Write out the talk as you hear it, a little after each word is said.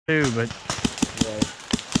too, but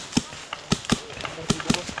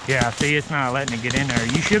yeah, see, it's not letting it get in there.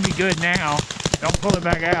 You should be good now. Don't pull it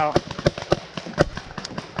back out.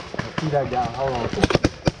 See that guy, hold on.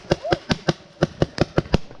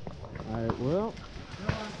 Alright, well,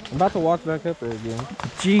 I'm about to walk back up there again.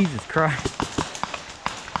 Jesus Christ.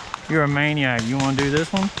 You're a maniac. You want to do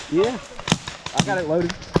this one? Yeah. I got it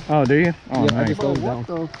loaded. Oh, do you? Oh, yeah, nice. I just loaded down.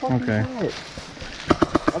 Okay.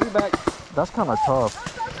 I'll be back. That's kind of tough.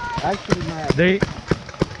 Actually,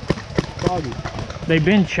 They've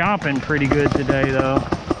been chopping pretty good today, though.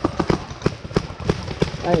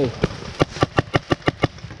 Hey,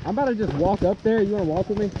 I'm about to just walk up there. You want to walk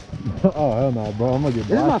with me? Oh, hell no, bro. I'm going to get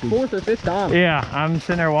blasted. This is my 4th or 5th time. Yeah, I'm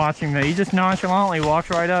sitting there watching that. He just nonchalantly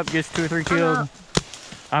walks right up, gets 2 or 3 kills.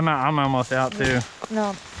 I'm almost out, too.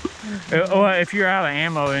 No. Well, if you're out of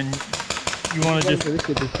ammo and you want to just... This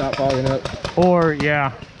kid just stop fogging up. Or,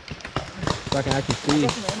 yeah. So I can actually see.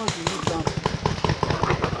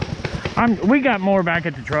 We got more back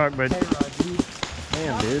at the truck, but...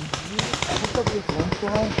 Damn, dude.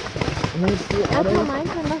 That's how mine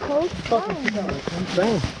turned my clothes. I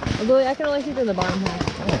can only see through the bottom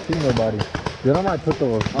half. I don't see nobody. Dude, I might put the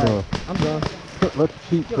I'm done. Let's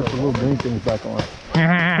put the little green things back on.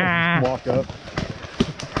 Walk up.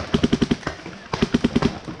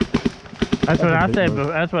 That's what I said.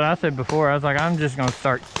 That's what I said before. I was like, I'm just gonna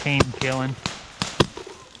start team killing.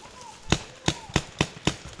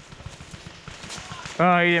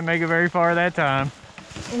 Oh, he didn't make it very far that time.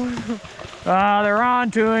 They're on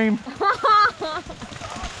to him.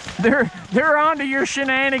 They're on to your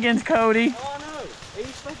shenanigans, Cody. Oh no,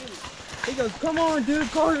 he goes, come on, dude,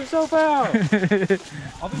 call yourself out.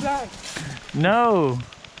 I'll be back. No.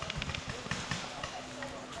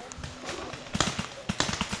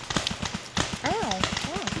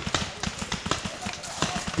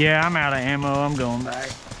 Yeah, I'm out of ammo. I'm going back.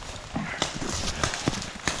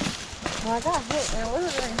 Well, I got hit, and it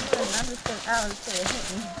wasn't really hitting. I'm just going out instead of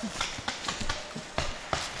hitting.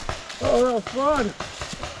 Oh, that was fun.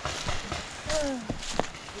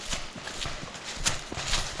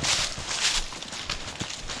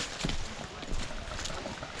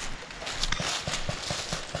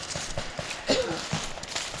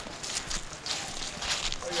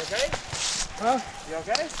 Are you okay? Huh? You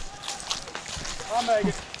okay? I'll make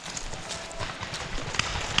it.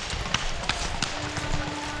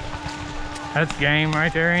 That's game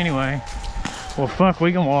right there anyway. Well, fuck,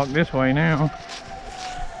 we can walk this way now.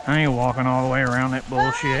 I ain't walking all the way around that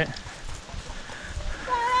bullshit.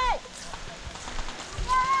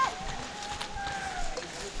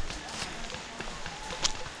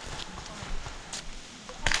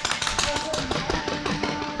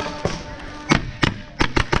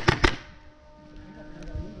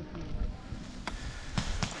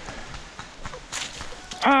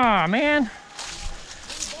 Ah, man.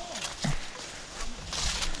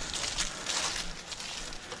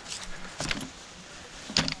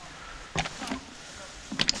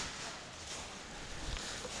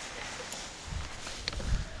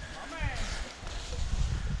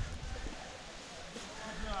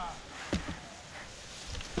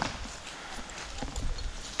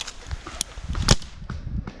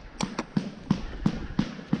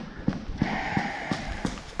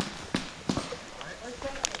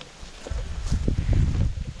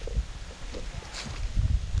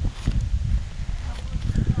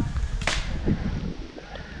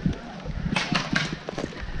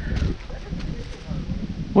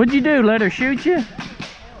 What'd you do? Let her shoot you? You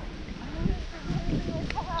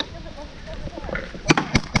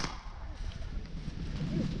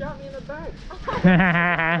shot me in the back.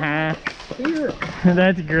 Here.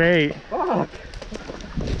 That's great. Fuck.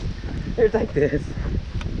 Here, take this.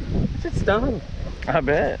 Shit's stunning. I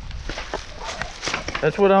bet.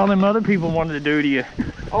 That's what all them other people wanted to do to you.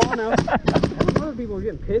 Oh, I know. Other people are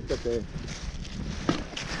getting pissed up there.